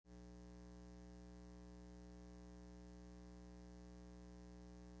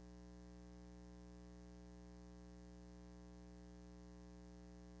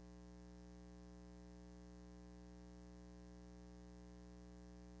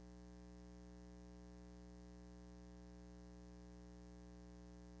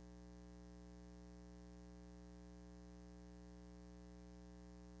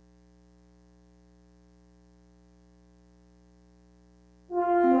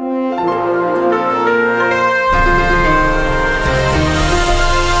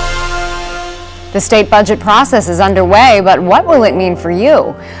The state budget process is underway, but what will it mean for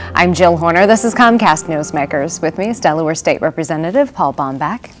you? I'm Jill Horner. This is Comcast Newsmakers. With me is Delaware State Representative Paul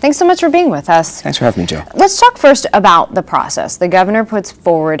Baumbach. Thanks so much for being with us. Thanks for having me, Jill. Let's talk first about the process. The governor puts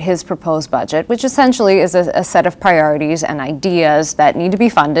forward his proposed budget, which essentially is a set of priorities and ideas that need to be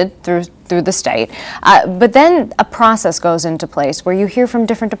funded through the state. But then a process goes into place where you hear from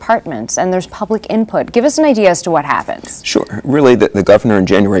different departments and there's public input. Give us an idea as to what happens. Sure. Really, the governor in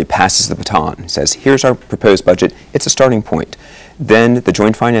January passes the baton, says, here's our proposed budget. It's a starting point. Then the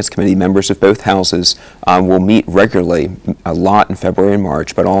Joint Finance Committee, members of both houses, will meet regularly, a lot in February and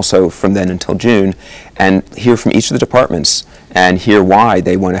March, but also from then until June, and hear from each of the departments and hear why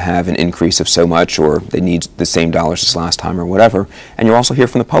they want to have an increase of so much, or they need the same dollars as last time, or whatever. And you'll also hear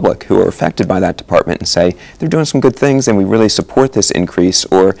from the public who are affected by that department and say, they're doing some good things and we really support this increase,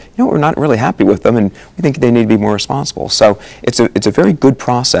 or, we're not really happy with them and we think they need to be more responsible. So it's a very good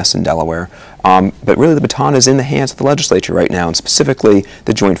process in Delaware. But really the baton is in the hands of the legislature right now, and specifically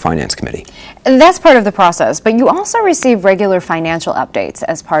the Joint Finance Committee. And that's part of the process, but you also receive regular financial updates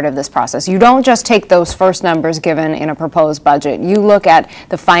as part of this process. You don't just take those first numbers given in a proposed budget. You look at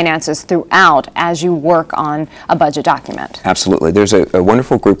the finances throughout as you work on a budget document. Absolutely. There's a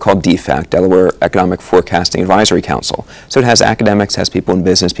wonderful group called DFAC, Delaware Economic Forecasting Advisory Council. So it has academics, has people in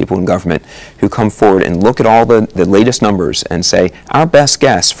business, people in government who come forward and look at all the latest numbers and say, our best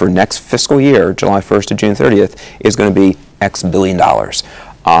guess for next fiscal year, July 1st to June 30th, is going to be X billion dollars.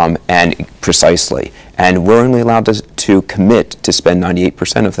 And precisely. And we're only allowed to commit to spend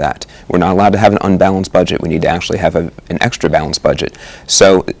 98% of that. We're not allowed to have an unbalanced budget. We need to actually have an extra balanced budget.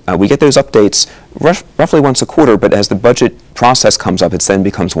 So we get those updates roughly once a quarter, but as the budget process comes up, it then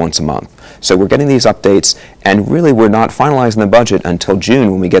becomes once a month. So we're getting these updates, and really we're not finalizing the budget until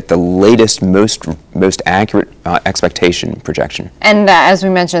June when we get the latest, most accurate expectation projection. And as we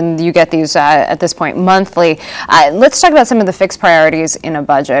mentioned, you get these at this point monthly. Let's talk about some of the fixed priorities in a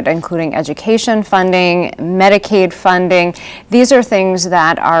budget, including education funding, Medicaid funding. These are things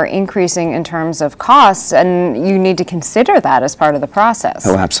that are increasing in terms of costs, and you need to consider that as part of the process.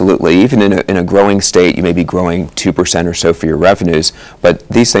 Oh, absolutely. Even in a growing state, you may be growing 2% or so for your revenues, but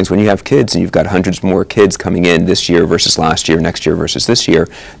these things, when you have kids and you've got hundreds more kids coming in this year versus last year, next year versus this year,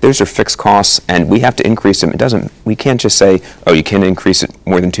 those are fixed costs, and we have to increase them. We can't just say, oh, you can't increase it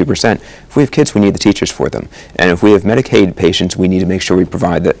more than 2%. If we have kids, we need the teachers for them. And if we have Medicaid patients, we need to make sure we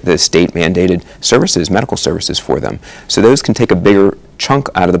provide the state-mandated services, medical services for them. So those can take a bigger chunk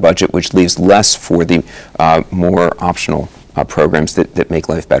out of the budget, which leaves less for the more optional programs that make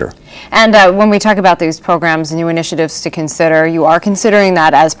life better. And when we talk about these programs and new initiatives to consider, you are considering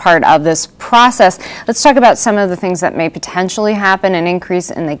that as part of this process. Let's talk about some of the things that may potentially happen. An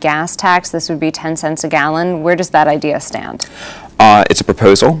increase in the gas tax. This would be 10 cents a gallon. Where does that idea stand? It's a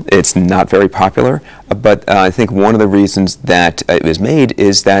proposal. It's not very popular, but I think one of the reasons that it was made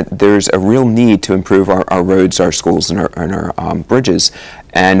is that there's a real need to improve our roads, our schools, and our bridges.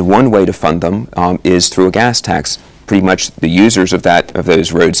 And one way to fund them is through a gas tax. Pretty much the users of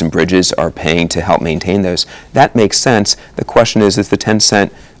those roads and bridges are paying to help maintain those. That makes sense. The question is the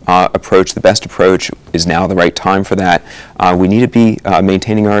 10-cent approach the best approach? Is now the right time for that? We need to be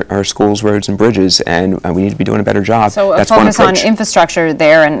maintaining our schools, roads, and bridges, and we need to be doing a better job. So a focus on infrastructure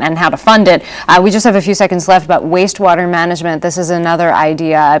there and how to fund it. We just have a few seconds left about wastewater management. This is another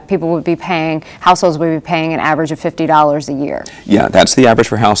idea. People would be paying, households would be paying an average of $50 a year. Yeah, that's the average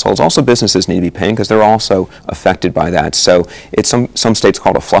for households. Also, businesses need to be paying because they're also affected by that. So it's some states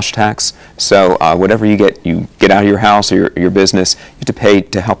call it a flush tax. So whatever you get out of your house or your business, you have to pay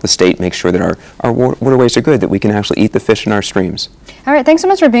to help the state make sure that our waterways are good, that we can actually eat the fish in our streams. All right, thanks so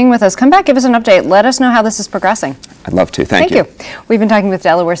much for being with us. Come back, give us an update. Let us know how this is progressing. I'd love to. Thank you. We've been talking with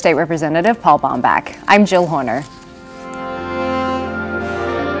Delaware State Representative Paul Baumbach. I'm Jill Horner.